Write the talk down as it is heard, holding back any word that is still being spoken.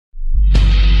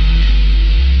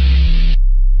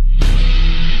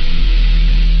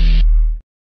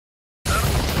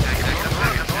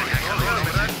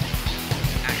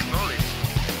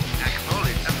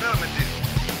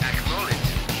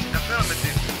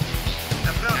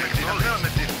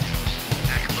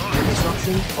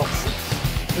Construction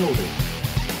options. Building.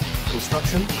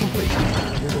 Construction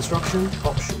complete. New construction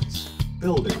options.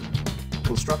 Building.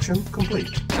 Construction complete.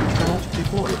 Cannot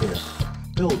deploy here.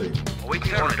 Building.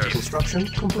 Awaiting orders. Construction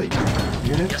complete.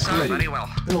 Unit Yes, sir. ready. Very well.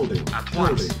 Building. At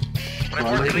once. Building.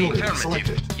 Primary Reporting building affirmative.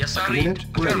 selected. Yes, sir. Unit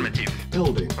ready. Affirmative.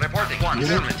 Building. Reporting one.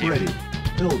 Unit Affirmative. ready.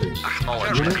 Building.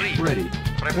 Acknowledge. Unit Agreed. ready.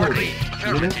 Report Building. agreed.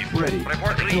 Affirmative. Unit ready.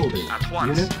 Report agreed. Building. At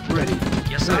once. Unit ready.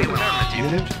 Yes, sir. Building. Affirmative.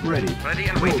 Unit ready. Ready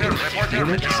and wait. Building. Report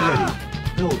Unit affirmative. ready.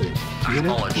 Building. Unit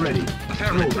Acknowledged. ready.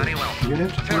 Affirmative. Building. Very well.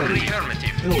 Unit ready.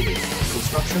 Affirmative. Building.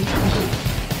 Construction complete.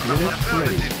 Unit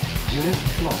ready. Unit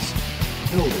lost.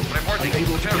 Building. Reporting.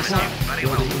 Unable to comply. Affirmative. Very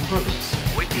well. Building in progress.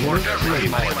 Waiting Unit orders. ready.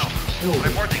 Very well. Building.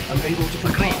 Reporting. Unable to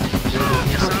comply. Agreed. Building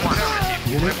in Yes, sir. progress. Affirmative.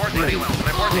 Unit Reporting. ready. Very well.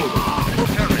 Reporting. Building.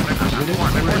 Affirmative. At Unit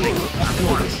once. ready. Reporting. At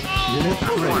Building. once. Unit At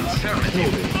ready. once. Affirmative.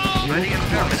 Building. Ready Unit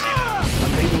and lost. affirmative.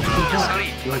 Unable to comply. Yes, sir.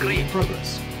 Building in Agreed. progress.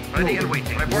 Ready and Building.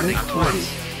 waiting. Reporting Unit at ready. once.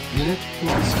 Unit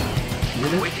lost.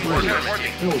 Unit Waiting ready. order.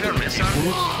 Reporting. Building. Affirmative, sir.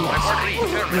 Unit lost.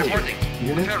 Reporting. Reporting.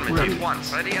 Unit Affirmative. ready. Once.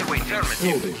 Ready and wait. Affirmative.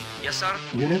 Building. Yes, sir.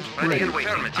 Unit Ready ready. and wait.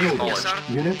 Building. Yes, sir.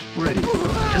 Unit ready. Yes,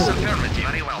 Building. affirmative.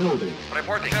 Very well. Building.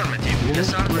 Reporting. Affirmative. Unit Yes,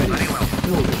 sir. ready. Very well.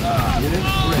 Building. Unit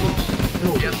ready.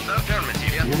 Building. Yes, sir.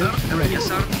 Affirmative. Yes, Unit sir. ready. Yes,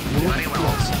 sir. Unit Very well.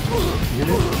 lost.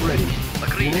 Unit ready.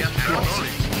 Agreed. Unit Yes, lost. sir.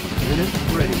 Unit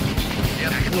ready.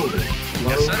 Yes, Building. yes,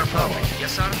 Low sir. power. Perfect.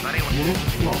 Yes, sir. Very well. Unit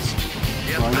lost.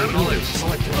 Yes, Primary building acknowledged.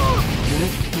 selected.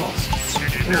 Unit lost.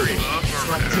 Building.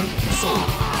 Structure sold. On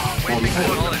Waiting.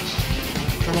 hold. Acknowledged.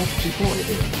 Cannot deploy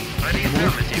here. Ready.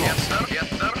 Affirmative. Yes, sir. Yes,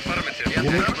 sir. Affirmative. Yes,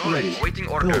 Unit sir. ready. Waiting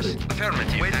orders. Building.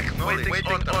 Affirmative. Waiting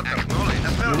order. Acknowledged.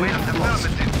 Unit lost.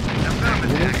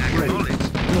 Unit ready. Building.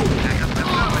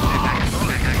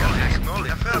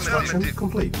 Construction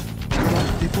complete.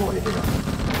 Cannot deploy here.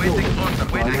 Waiting order.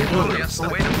 Primary building Yes, sir.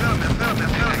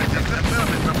 selected.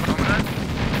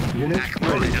 Unit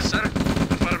ready. Yes, sir.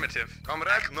 Affirmative. Comrade,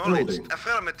 acknowledged. Building.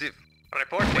 Affirmative.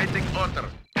 Report. Waiting order.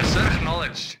 Yes, sir.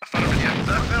 Acknowledged. Affirmative. Yes,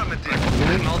 sir. Affirmative.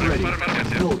 Unit Acknowledge. ready.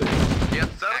 Affirmative. Building. Yes,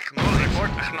 sir. Acknowledged.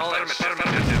 Report. Acknowledge.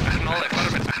 Affirmative. Acknowledge.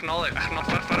 Acknowledge.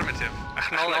 Affirmative.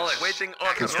 Acknowledge. Waiting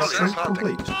order. Construction Yes, sir.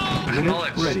 complete. Unit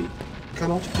Acknowledged. ready.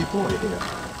 Cannot deploy here.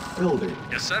 Building.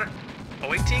 Yes, sir.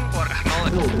 Awaiting or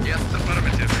acknowledge. Building. Yes,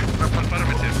 affirmative.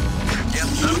 Affirmative. Yes,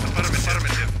 sir.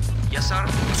 Affirmative. Yes, sir.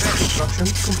 Affirmative. Construction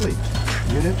complete.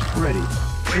 Unit ready.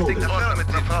 Waiting Building.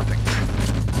 affirmative.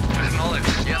 Acknowledge.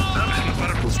 Yes, sir.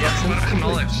 Affirmative. Yes, Construction sir.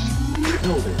 Acknowledge.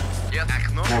 Building. Yes, On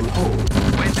acknowledged. hold.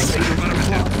 Waiting Unable to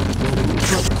comply. Building in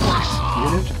progress.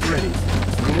 Unit ready.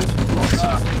 Unit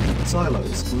lost.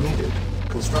 Silos needed.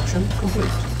 Construction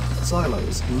complete.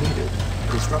 Silos needed.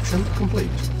 Construction complete.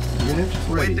 Unit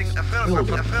ready. Waiting affirmative.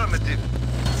 Building. Affirmative.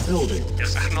 Building.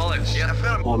 Yes, acknowledge. Yes,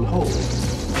 affirmative. On hold.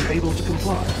 Unable to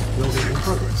comply. Building in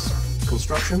progress.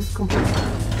 Construction complete.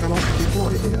 Cannot deploy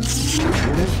here.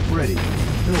 Unit ready.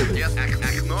 Building. Yes,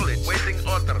 acknowledged. Waiting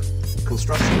order.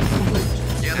 Construction complete.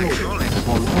 Yes, Building. acknowledged.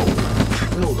 On hold.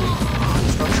 Building.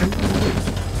 Construction complete.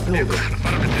 Building.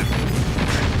 Affirmative.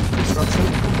 Construction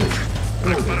complete.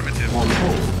 Building. Affirmative. On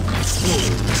hold.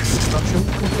 Building. Construction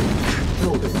complete.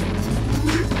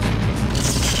 Building.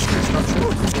 Construction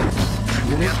complete.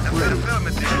 Unit Yes, ready.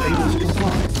 affirmative. Unable to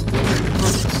comply. Building in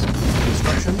progress.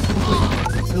 Construction complete.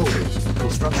 Building.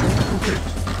 Construction complete.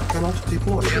 Cannot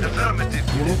deploy. Yes, affirmative.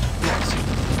 Unit lost.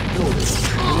 Building.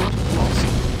 Unit lost.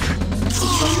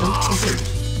 Construction complete.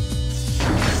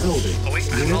 Building.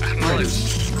 Awaiting. Unit ready. Acknowledged.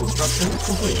 Construction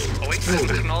complete. Awaiting.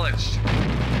 Building. Acknowledged.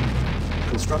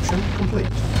 Construction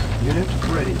complete. Unit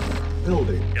ready.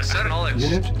 Building. Yes, sir. Acknowledged.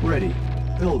 Unit ready.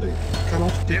 Building.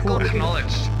 Cannot Vehicle deploy.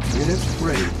 acknowledged. Unit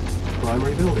ready.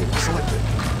 Primary building selected.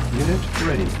 Unit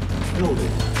ready.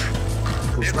 Building.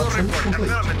 Construction report. complete.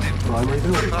 Affirmative. Primary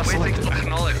building Waiting. selected.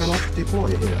 Acknowledged. Cannot deploy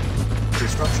here.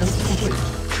 Construction complete.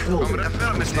 Building.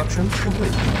 Affirmative. Construction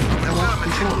complete. Cannot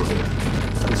deploy here.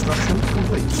 Construction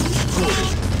complete.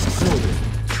 Building. Building.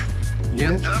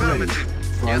 Unit ready. affirmative.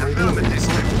 Primary building affirmative.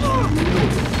 selected.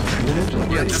 Building. Unit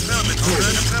ready. Yes, affirmative.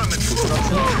 Building. Affirmative.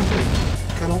 Construction complete.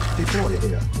 Cannot deploy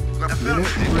here. Unit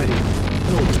Affirmative. ready.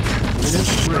 Building. Unit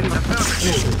ready.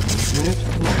 Building. Unit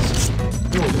lost.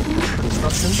 Building.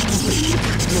 Construction complete.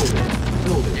 Building.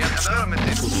 Building. Yes,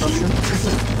 affirmative. Construction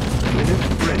complete. Unit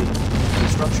ready.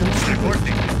 Construction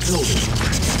complete. Building.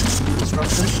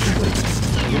 Construction complete.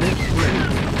 Unit ready.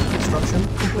 Construction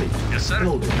complete. Yes, sir.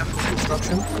 Building.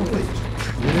 Construction complete.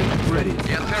 Unit ready.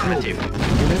 Yes, affirmative. Building.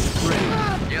 Unit ready.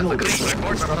 Yes, Building. agreed.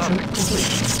 Report Construction complete.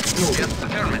 Building. Yes,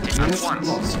 affirmative. Unit At once.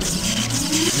 lost.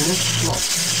 Unit lost.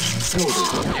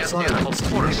 Building. Yes, Silos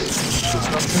of course. needed.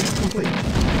 Construction complete.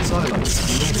 Silos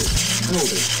needed.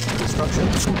 Building. Construction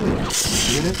complete.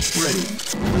 Unit ready.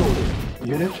 Building.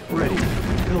 Unit ready.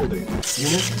 Building.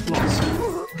 Unit lost.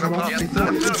 Cannot Yes, deploy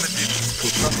sir. here. Affirmative.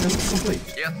 Construction complete.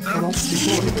 Yes, sir. Cannot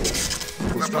deploy here.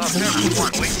 Construction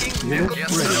complete. Waiting. Unit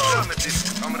Yes, ready. sir. Affirmative.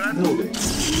 Comrade. Building.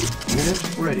 Unit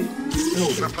ready.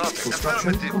 Building. Reporting. Construction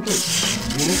Affirmative. complete.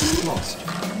 Unit lost.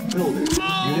 Building.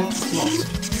 Unit lost.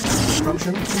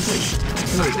 Construction complete.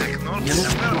 Building. Acknowledge. Unit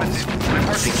lost. Affirmative.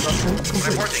 Reporting. Construction complete.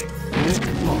 Reporting. Unit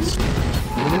lost.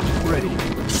 Unit ready.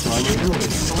 Primary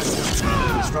building silos.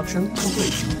 Construction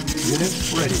complete. Unit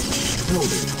ready.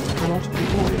 Building. Cannot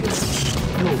deploy here.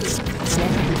 Building.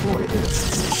 Cannot deploy here.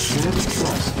 Unit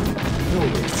lost.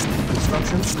 Building.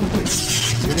 Construction complete.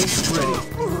 Unit ready.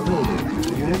 Building.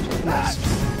 Unit lost.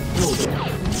 Building.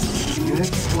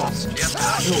 Unit lost. Yes,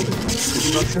 sir. Building.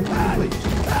 Construction complete.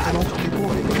 Cannot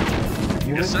deploy here.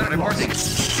 Unit Yes, sir. Reporting.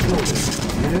 lost. Building.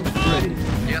 Unit ready.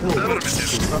 Yes, Building. affirmative.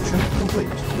 Construction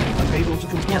complete. Unable to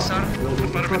comply. Yes, sir. Building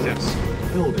in Affirmative. progress.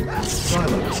 Building.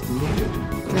 Silos needed.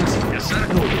 Cancel. Yes, sir.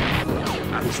 Building.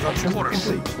 Construction Quarters.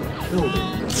 complete. Building.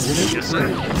 Unit Yes, sir.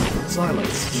 ready.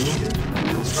 Silos needed.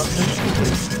 Construction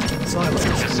complete. Silos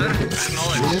Yes, sir. needed.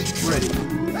 Acknowledged. Unit ready.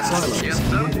 Silos Yes,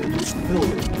 sir. needed.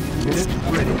 Building. Unit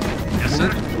ready. Yes, sir.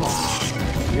 Unit lost.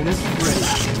 Unit ready.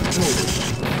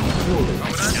 Building. Building.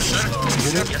 Yes, sir.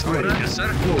 Unit Yes, ready. Yes, sir.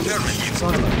 Building. Affirmative.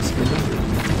 Silos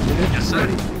needed. Unit Yes, sir.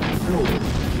 ready. Building.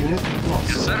 Unit lost.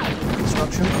 Yes, sir.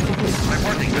 Construction complete.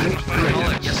 Reporting. Unit Acknowledged.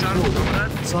 ready. Yes, sir. Building.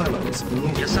 Comrade. Silos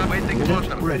needed. Yes, sir. Waiting Unit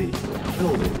order. ready.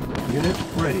 Building. Unit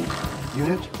ready.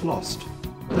 Unit lost.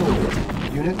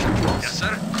 Building. Unit lost. Yes,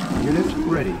 sir. Unit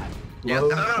ready. Yes, Low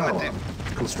sir. power. Affirmative.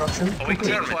 Construction complete.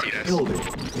 Affirmative. Building.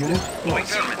 Unit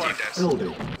lost. Affirmative.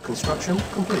 Building. Construction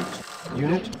complete.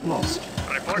 Unit lost.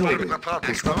 Reporting. Building. Reporting.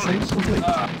 Construction Acknowledged.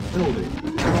 complete. Building.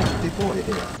 Cannot deploy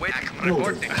here. Wait. Building.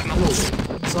 Reporting. Acknowledged.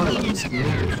 Building. Silos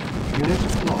needed. Unit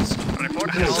lost.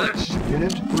 Report Building. acknowledged.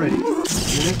 Unit ready.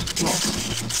 Unit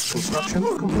lost. Construction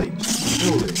complete.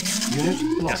 Building. Unit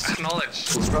Yes, lost.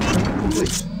 acknowledged. Construction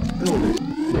complete. Building.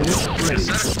 Unit ready.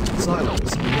 Yes, sir.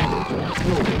 Silos needed.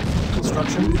 Building.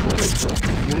 Construction complete.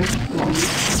 Unit lost.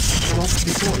 Cannot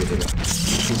deploy here.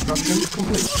 Construction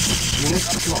complete. Unit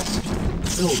lost.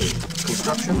 Building.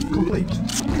 Construction complete.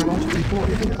 Cannot deploy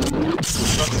here.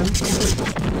 Construction complete.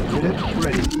 Unit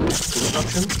ready.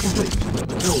 Construction complete.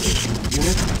 Building.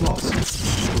 Unit lost.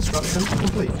 Construction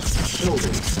complete.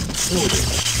 Building. Building.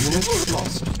 Unit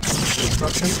lost.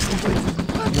 Construction complete.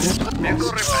 Unit Vehicle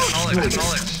lost. acknowledged. Building.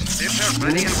 Acknowledged. Repair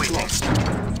ready and Unit waiting. lost.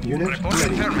 Unit Report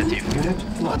ready. affirmative.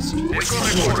 Unit lost. Vehicle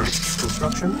Building. reports.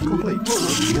 Construction complete.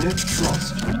 Unit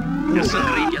lost. Yes, sir.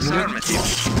 Building. Yes, Unit affirmative.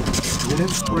 lost.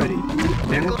 Unit ready.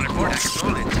 Vehicle Unit report lost.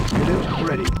 acknowledged. Unit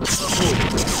ready.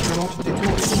 Building. Cannot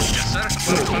deploy. Yes, sir.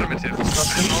 Affirmative.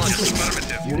 Construction Acknowledged. complete.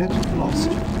 Affirmative. Unit lost.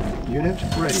 Unit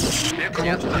ready. Vehicle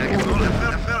Cannot deploy.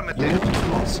 acknowledged. Affirmative. Unit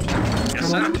lost. Yes,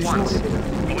 sir. Cannot deploy Once.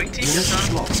 here. Awaiting. Yes, Unit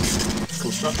sir. lost.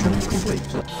 Construction complete.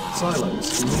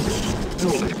 Silos needed.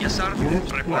 Building. Yes, sir.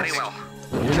 Unit Reporting lost.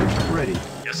 well. Unit ready.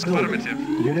 Yes, Building. affirmative.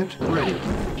 Unit ready.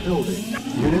 Building.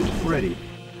 Unit ready.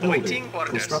 Building. Awaiting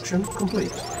orders. Construction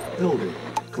complete. Building.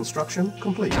 Construction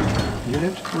complete.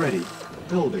 Unit ready.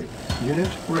 Building.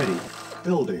 Unit ready.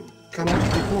 Building. Cannot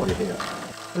deploy here.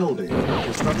 Building.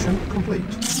 Construction complete.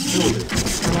 Building.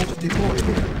 Cannot deploy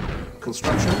here.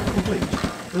 Construction complete.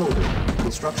 Building.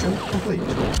 Construction complete.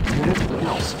 Unit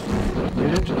lost.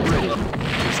 Unit ready.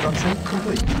 Construction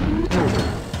complete. Building.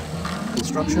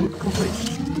 Construction complete.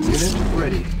 Unit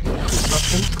ready.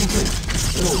 Construction complete.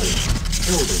 Building.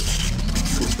 Building.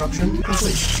 Construction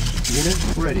complete. Unit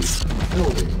ready.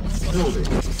 Building. Building.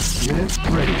 Unit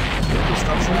ready.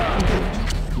 Construction complete.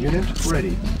 Unit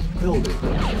ready. Building.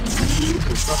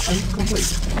 Construction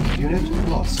complete. Unit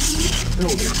lost.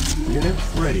 Building. Unit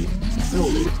ready.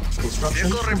 Building. Construction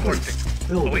Vehicle complete. reporting.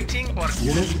 Building. Awaiting orders.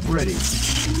 Unit ready.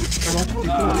 Cannot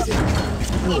deploy here.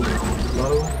 Building.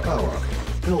 Low power.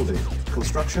 Building.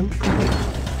 Construction complete.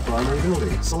 Primary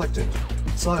building selected.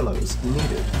 Silos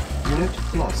needed.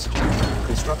 Unit lost.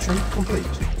 Construction complete.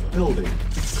 Building.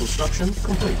 Construction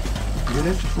complete.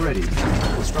 Unit ready.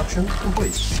 Construction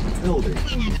complete. Building.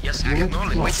 Yes, Unit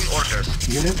acknowledged. lost. Waiting orders.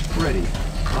 Unit ready.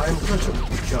 Iron curtain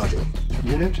charging.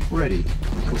 Unit ready.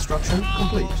 Construction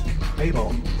complete.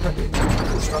 A-bomb prepping.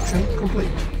 Construction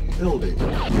complete. Building.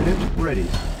 Unit ready.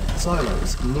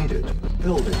 Silos needed.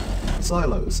 Building.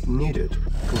 Silos needed.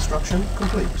 Construction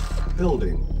complete.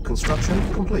 Building. Construction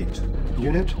complete.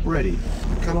 Unit ready.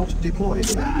 Cannot deploy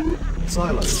here.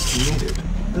 Silos needed.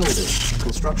 Building.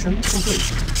 Construction complete.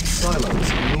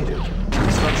 Silos needed.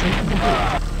 Construction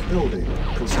complete. Building.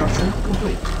 Construction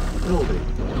complete. Building.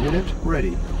 Unit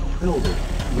ready. Building.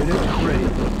 Unit ready.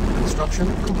 Construction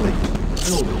Construction complete.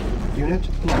 Building. Unit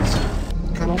lost.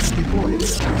 Cannot deploy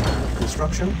here.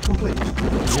 Construction complete.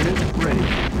 Unit ready.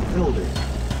 Building.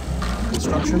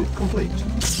 Construction complete.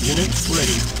 Unit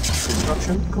ready.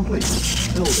 Construction complete.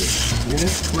 Building.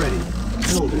 Unit ready.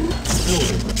 Building.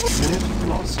 Building. Unit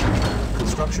lost.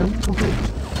 Construction complete.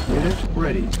 Unit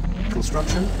ready.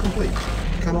 Construction complete.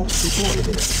 Cannot deploy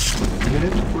here.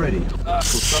 Unit ready.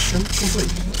 Construction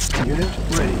complete. Unit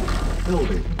ready.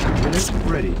 Building. Unit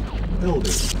ready.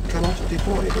 Building. Cannot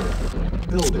deploy here.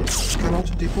 Building.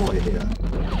 Cannot deploy here.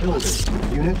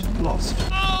 Building. Unit lost.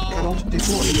 Cannot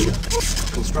deploy here.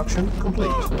 Construction complete.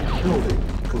 Building.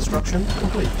 Construction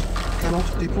complete.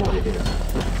 Cannot deploy here.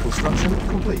 Construction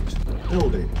complete.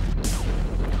 Building.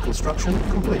 Construction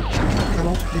complete.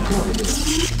 Cannot deploy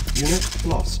here. Unit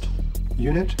lost.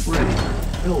 Unit ready.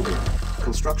 Building.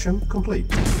 Construction complete.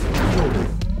 Building.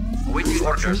 Waiting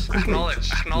orders. Acknowledge.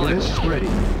 Acknowledge. Unit ready.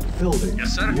 Building.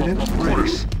 Yes, sir. Unit Of ready.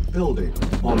 course. Building.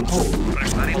 On hold.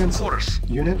 Ready, of Cancel. course.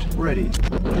 Unit ready.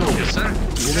 Building. Yes, sir.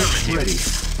 Unit Affirmative. ready.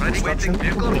 Ready, Construction waiting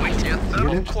vehicle, complete. waiting. Yes, sir. Of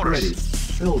Unit course. ready.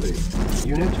 Building.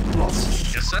 Unit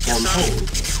lost. Yes, sir. On Yes, sir.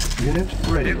 hold. Unit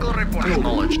ready. Vehicle report Building.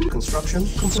 acknowledged. Construction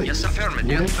complete. Yes,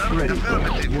 affirmative. Unit Yes, sir. ready.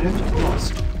 Affirmative. Unit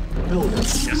lost. Building.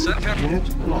 Yes, sir.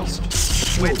 Unit lost.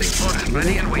 Waiting. Building.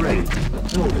 Ready and Unit waiting.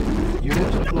 ready. Building.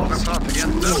 Unit lost. Yes,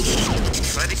 Building.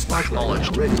 sir. Ready.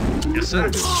 Acknowledged. Ready. Yes, sir.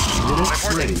 Building. Unit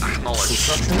Reporting. ready. Acknowledged.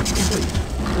 Construction complete.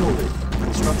 Building.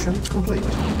 Construction complete.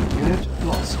 Unit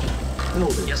lost.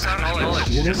 Building. Yes, sir. Acknowledged.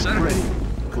 Unit Yes, sir. ready.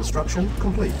 Construction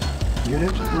complete.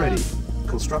 Unit ready.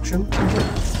 Construction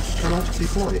complete. Cannot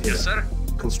deploy here. Yes, sir.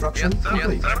 Construction Yes, sir.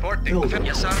 complete. Yes, reporting. Building.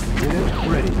 Yes, sir. Unit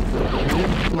ready.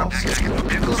 Unit lost.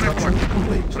 Vehicle Construction report.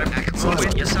 complete.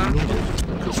 Moving. Yes, sir.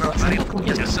 needed. Construction Ready.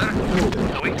 complete. Yes, sir.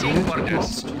 Building. Awaiting Unit orders.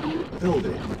 lost.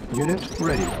 Building. Unit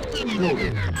ready.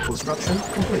 Building. Construction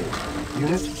complete.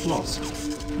 Unit lost.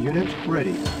 Unit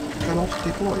ready. Cannot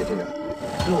deploy here.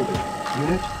 Building.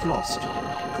 Unit lost.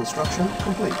 Construction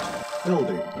complete.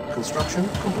 Building. Construction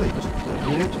complete.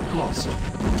 Unit lost.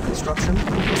 Construction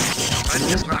complete.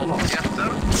 Unit lost. Yes, sir.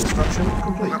 Construction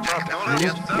complete.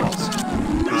 Unit lost.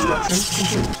 Construction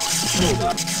complete.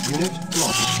 Building. Unit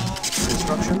lost.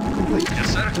 Construction complete.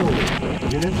 Yes, sir.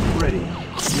 Building. Unit ready.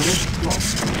 Unit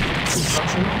lost.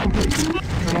 Construction complete.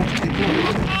 Cannot deploy.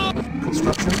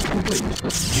 Construction complete.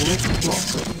 Unit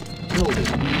lost. Building.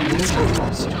 Unit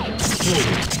lost.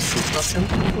 Building. Construction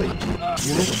complete.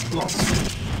 Unit lost.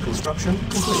 Construction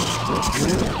complete.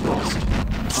 Unit lost.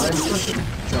 I am present.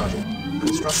 Charging.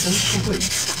 Construction complete.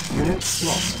 Unit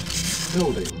lost.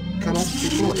 Building. Cannot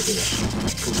deploy here.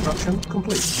 Construction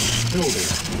complete. Building.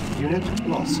 Unit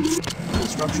lost.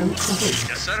 Construction complete.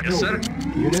 Yes, sir. Yes, sir.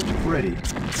 Building. Unit ready.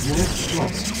 Unit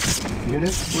lost.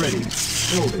 Unit ready.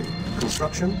 Building.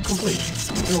 Construction complete.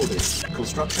 Building.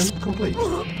 Construction complete.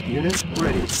 Unit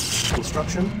ready.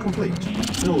 Construction complete.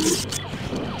 Building.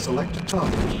 Select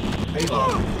target.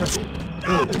 A-bar. Pressing.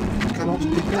 Building. Cannot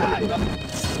deploy here.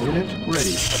 Unit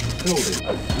ready. Building.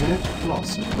 Unit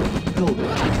lost. Building.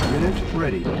 Unit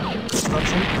ready.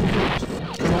 Construction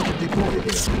complete. Cannot deploy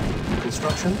here.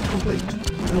 Construction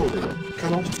complete. Building.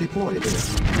 Cannot deploy here.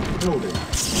 Building.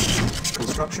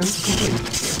 Construction complete.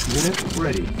 Unit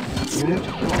ready. Unit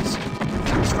lost.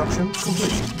 Construction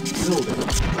complete. Building.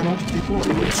 Cannot deploy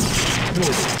here.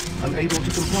 Building. Unable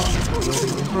to comply.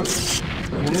 Building in progress.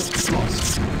 Unit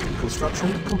lost. Construction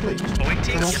complete.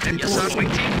 Waiting. Cannot Yes, deploy sir. here.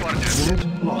 Waiting orders.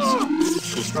 Unit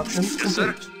lost. Construction Yes,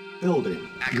 sir. complete. Building.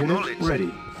 Unit Acknowledged.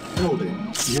 ready.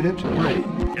 Building. Unit ready.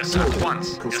 Yes, sir. Building. Once.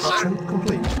 Yes, Construction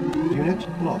complete. Unit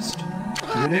lost.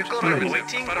 Unit Vehicle ready.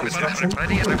 waiting. Construction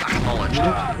Ready and complete. acknowledged.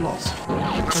 Unit lost.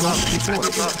 Cannot deploy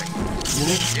here.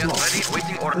 Unit Yes, lost. ready.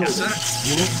 Waiting orders, Building. sir.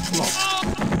 Unit lost.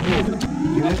 Building.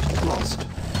 Unit lost.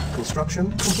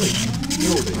 Construction complete.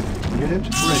 Building. Unit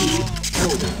ready.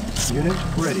 Building. Unit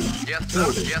ready. Yes, sir.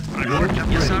 Building. Yes, Unit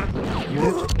report. Yes, sir. ready.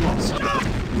 Unit lost.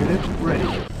 Unit ready.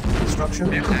 Construction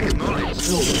Vehicle complete. acknowledged.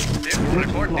 Building. Vehicle Unit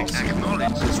reporting. lost.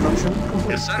 Acknowledged. Construction complete.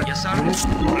 Yes, sir. Yes, sir. Unit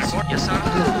lost. Report. Yes, sir.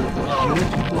 Building.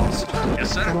 Unit lost. Yes,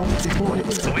 sir. Cannot deploy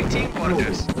here. Awaiting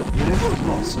orders. Building. Unit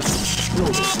lost.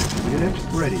 Building. Unit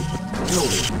ready.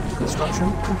 Building. Construction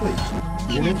complete.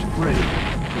 Unit ready.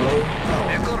 Low power.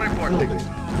 Vehicle reporting. Building.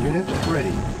 Unit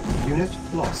ready. Unit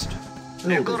lost.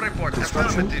 Building. Vehicle report.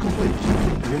 Construction Affirmative.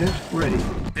 complete. Unit ready.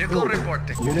 Vehicle Building.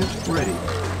 reporting. Unit ready.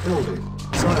 Building.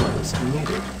 Silos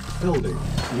needed. Building.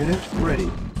 Unit ready.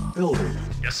 Building.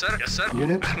 Yes, sir. Yes, sir.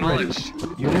 Unit ready. Acknowledged.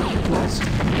 Unit lost.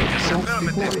 Yes, Cannot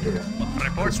deploy affirmative. here.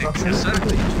 Reporting. Construction Yes, sir.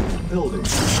 complete. Building.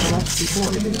 Cannot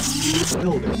deploy here.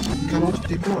 Building. Cannot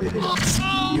deploy here.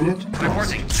 Unit lost.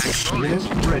 Reporting. Unit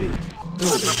Acknowledged. ready.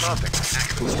 Building. Reporting.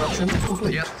 Construction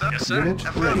complete. Yes, sir. Yes, sir.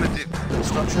 Unit ready. Affirmative.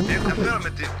 Construction complete.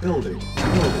 Affirmative. Building.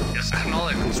 Building. Yes,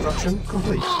 acknowledged. Construction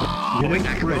complete. Unit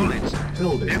ready. Acknowledged.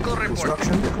 Building. Vehicle reporting.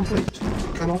 Construction complete.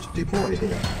 Cannot deploy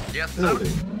here. Yes, sir.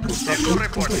 Building. Construction Vehicle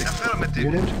reporting. complete. Affirmative.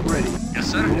 Unit ready. Yes,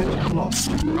 sir. Unit lost.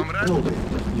 Comrade. Building.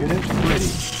 Unit ready.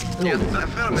 Building. Yes,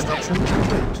 affirmative. Construction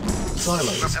complete. Silos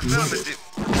needed. Affirmative.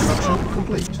 Construction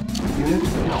complete. Unit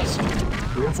lost.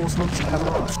 Reinforcements have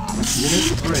arrived.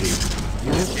 Unit ready.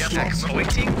 Unit Yes, lost.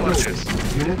 awaiting orders.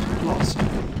 Building. Unit lost.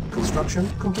 Construction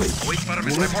complete. Wait for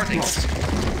Unit reporting. lost.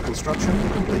 Construction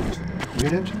complete.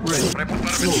 Unit ready.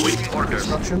 Report Building. waiting orders.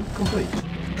 Construction complete.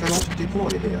 Cannot deploy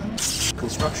here.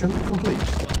 Construction complete.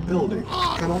 Building.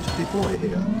 Cannot deploy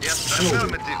here. Yes, Building.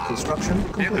 affirmative. Construction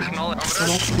complete. Acknowledged.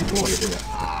 Cannot deploy here.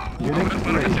 Unit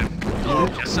ready. Affirmative.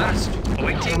 Unit Yes, sir. lost.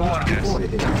 Awaiting Cannot orders. deploy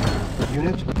here.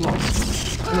 Unit lost.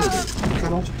 Building.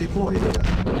 Cannot deploy here.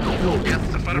 Building.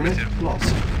 Yes, affirmative. Unit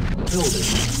lost. Building.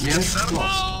 Yes, Unit sir.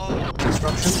 lost.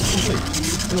 Construction complete.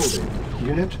 Building.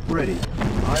 Unit ready.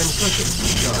 I am present.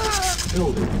 Charge.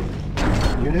 Building.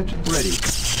 Unit ready.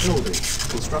 Building.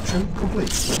 Construction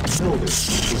complete. Building.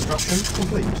 Construction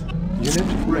complete. Unit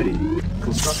ready.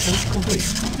 Construction complete.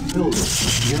 Building.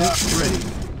 Unit ready.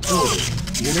 Building.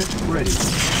 Unit ready.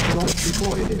 Cannot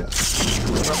deploy here.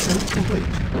 Construction complete.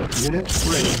 Unit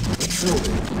ready.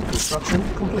 Building. Construction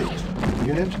complete.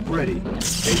 Unit ready.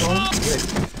 Avon ready.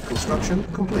 Construction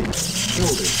complete.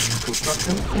 Building.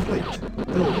 Construction complete.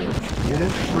 Building.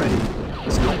 Unit ready.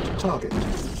 Select target.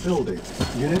 Building.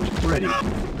 Unit ready.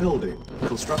 Building.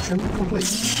 Construction complete.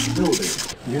 Building.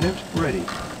 Unit ready.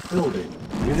 Building.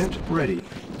 Unit ready.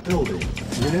 Building.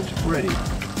 Unit ready.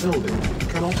 Building.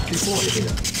 Cannot deploy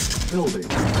here. Building.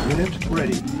 Unit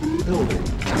ready. Building.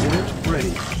 Unit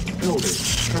ready. Building.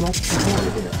 Cannot deploy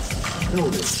here.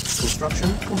 Building. Construction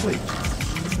complete.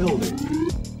 Building.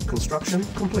 Construction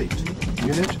complete.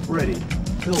 Unit ready.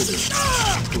 Building.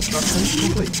 Construction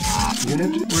complete.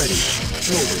 Unit ready.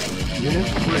 Building. Unit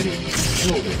ready.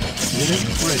 Building. Unit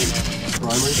ready.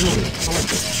 Primary building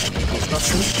selected.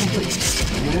 Construction complete.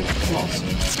 Unit lost.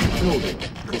 Building.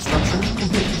 Construction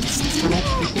complete. Cannot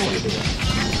deploy here.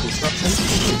 Construction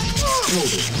complete.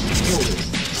 Building. Building.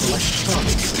 Select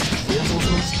targets.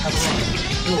 Reinforcements have arrived.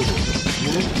 Building.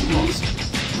 Unit lost.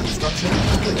 Construction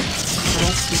complete.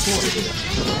 Cannot deploy here.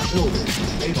 Building.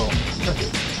 Avon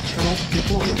prepping. Cannot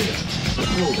deploy here.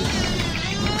 Building.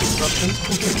 Construction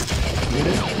complete.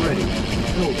 Unit ready.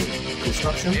 Building.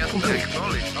 Construction Yes, sir. complete.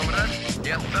 Acknowledged. Comrade.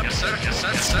 Yes, sir. Yes, sir. Yes,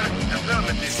 sir. Yes, sir.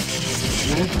 Affirmative.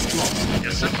 Unit lost.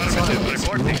 Yes, sir. Affirmative. Silos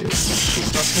Reporting. needed.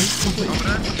 Construction complete.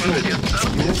 Comrade. Building. Yes, sir.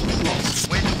 Unit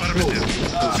lost. Wait, Building. affirmative.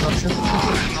 Construction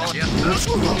complete. Acknowledged. Yes, Unit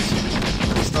sir. lost.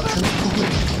 Construction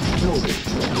complete. Building.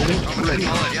 Unit ready.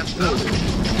 Acknowledged. Yes, sir. Building.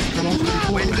 Cannot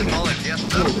deploy Wait, here. acknowledged. Yes,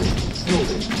 sir. Building.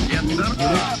 Building. Yes, sir.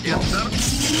 Unit Yes, sir.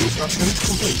 lost. Construction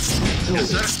complete. Building. Yes,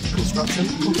 sir. Construction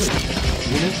complete.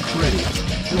 Unit ready.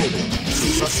 Building.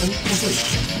 Construction complete.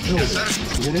 Building. Yes, sir.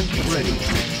 Unit ready.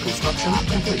 Construction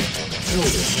complete.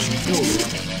 Building.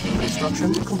 Building.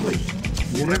 Construction complete.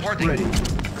 Unit Reporting. ready.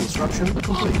 Construction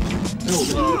complete.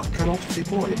 Building. Cannot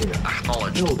deploy here.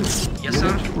 Acknowledged. Building. Yes, sir.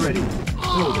 Unit ready.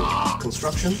 Building.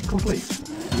 Construction complete.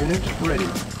 Unit ready.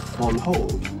 On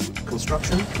hold.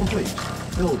 Construction complete.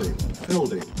 Building.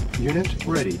 Building. Unit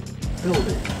ready.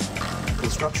 Building.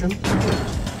 Construction complete.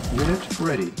 Unit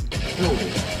ready.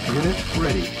 Building. Unit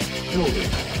ready. Building.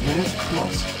 Unit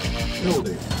lost.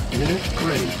 Building. Unit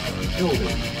ready.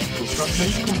 Building. Construction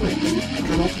complete.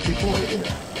 Cannot deploy here.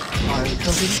 Iron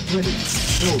curtain ready.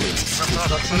 Building.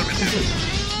 Construction complete.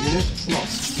 Unit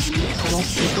lost. Cannot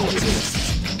deploy here.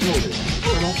 Building.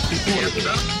 Cannot deploy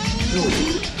here.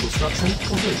 Building. Construction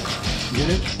complete.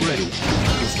 Unit ready.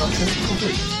 Construction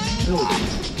complete. Building.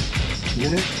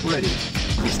 Unit ready.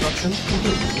 Construction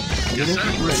complete. Unit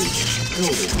ready.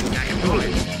 Building.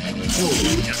 Building.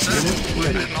 Building. Yes, sir. Unit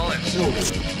ready. Acknowledged. Building.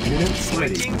 Unit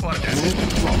ready. Waiting orders. Unit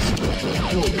lost.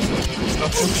 Building.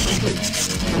 Construction complete.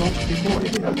 Cannot deploy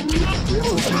here.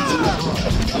 Reinforcements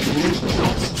arrived. Unit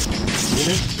lost.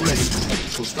 Unit ready.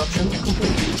 Construction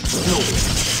complete. Building.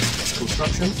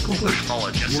 Construction complete.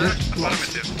 Acknowledged. Yes, sir. Unit lost.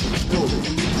 Affirmative. Building.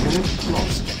 Unit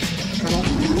lost. Cannot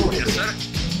deploy Yes, here. sir.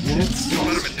 Unit lost.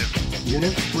 Affirmative.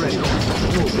 Unit ready.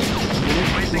 Building. Unit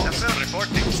Waiting, lost. sir.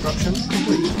 Reporting. Construction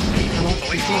complete. Cannot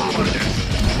Awaiting deploy orders. here.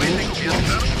 Waiting. Unit Yes,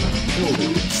 sir. lost.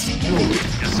 Building. Building.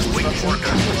 Yes, sir. Waiting Construction orders.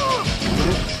 complete.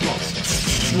 Unit lost.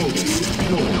 Building.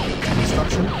 Building.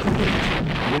 Construction complete.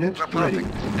 Unit ready. Reporting.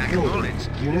 Building. Acknowledged.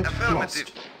 Unit Affirmative.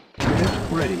 lost. Unit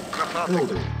ready. Reporting.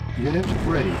 Building. Unit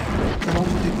ready. Cannot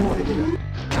deploy here.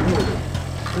 Building.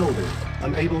 Building.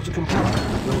 Unable to comply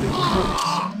with building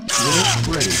components. Unit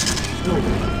ready.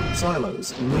 Building.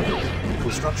 Silos needed.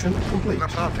 Construction complete.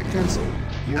 Reporting. Cancel.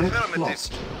 Unit Affirmative.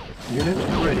 lost. Unit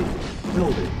ready.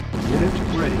 Building. Unit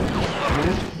ready.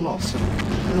 Unit lost.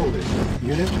 Building.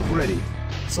 Unit ready.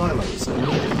 Silos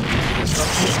needed.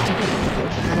 Construction complete.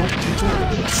 Cannot be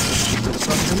forwarded.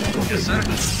 Construction complete. Yes, sir.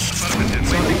 Affirmative.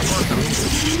 Waiting order.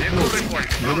 Vehicle report.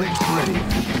 Unit ready.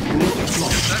 Unit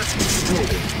lost.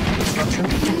 Building. Construction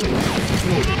complete.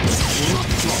 Building. Unit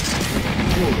lost.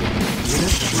 Building.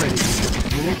 Unit ready.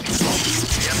 Unit lost.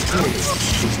 Yes, sir. Building.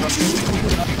 Construction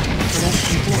complete. Cannot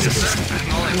be forwarded. Yes, sir.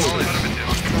 Acknowledge.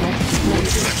 Affirmative. Cannot be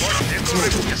forwarded. Report. Vehicle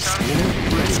report. Yes, sir. Unit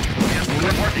ready. Yes, Unit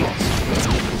reporting. lost.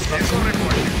 Vehicle Construction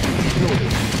report.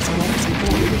 building. Cannot be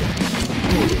forwarded.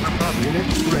 Building. Unit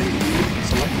ready.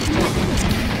 Select target.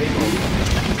 Payload.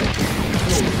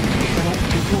 Building. Cannot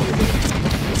be forwarded.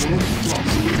 Unit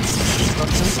lost.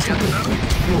 Construction complete.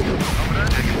 Building.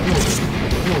 Building.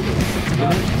 Building.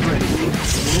 Unit ready.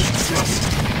 Unit lost.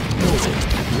 Building.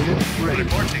 Unit ready.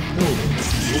 Reporting. Building.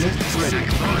 Unit ready.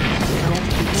 Cannot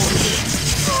be forwarded.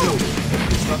 Building.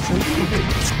 Construction complete.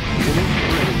 Unit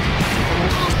ready.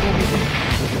 Cannot be forwarded.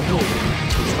 Building.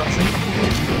 Construction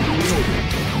complete. Building.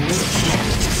 Unit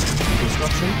lost.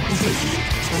 Construction complete.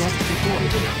 Cannot be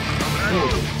forwarded.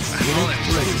 Building. Unit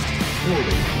ready.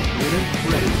 Building. Unit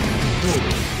ready.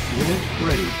 Building. Unit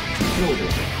ready.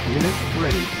 Building. Unit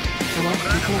ready. Cannot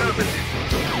be forwarded.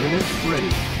 Unit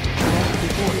ready. Cannot be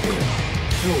forwarded.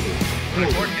 Building.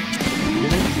 Building.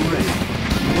 Unit ready.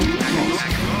 Unit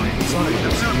lost.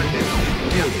 Silos needed.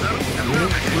 Building.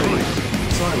 Unit ready.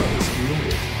 Silos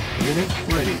needed. Unit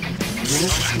ready.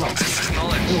 Unit lost.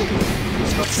 Building.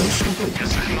 Construction complete.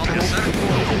 Cannot be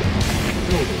forwarded.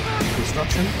 Building.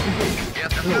 Construction complete.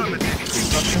 Building.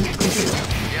 Construction complete.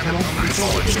 Cannot be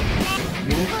forwarded.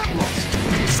 Unit lost.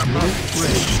 Unit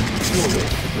ready. Building.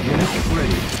 Unit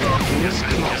ready. Unit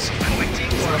lost.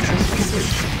 Construction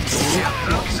complete. Unit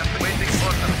lost. Waiting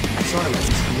order. Silos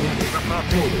needed.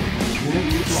 Building.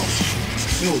 Unit lost.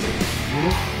 Building.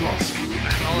 Unit lost.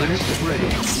 Unit ready.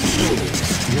 Building.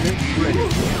 Unit ready.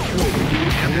 Building.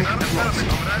 Unit lost.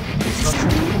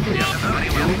 Construction complete.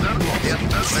 Unit lost.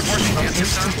 Construction complete.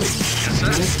 Unit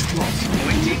lost.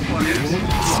 Unit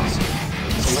lost.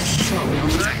 Select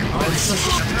target. Our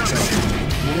second target.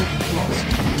 Unit lost.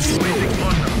 Building.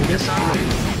 Unit ready.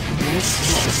 Unit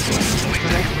lost.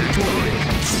 Cannot be forwarded.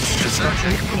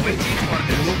 Construction complete.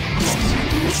 Unit lost.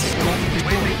 Cannot be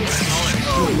forwarded.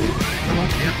 Building.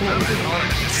 Cannot be forwarded.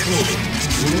 Building.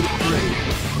 Unit ready.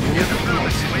 Unit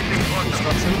lost.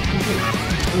 Construction complete.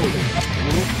 Building.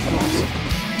 Unit lost.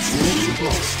 Unit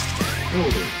lost.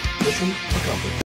 Building. Mission accomplished.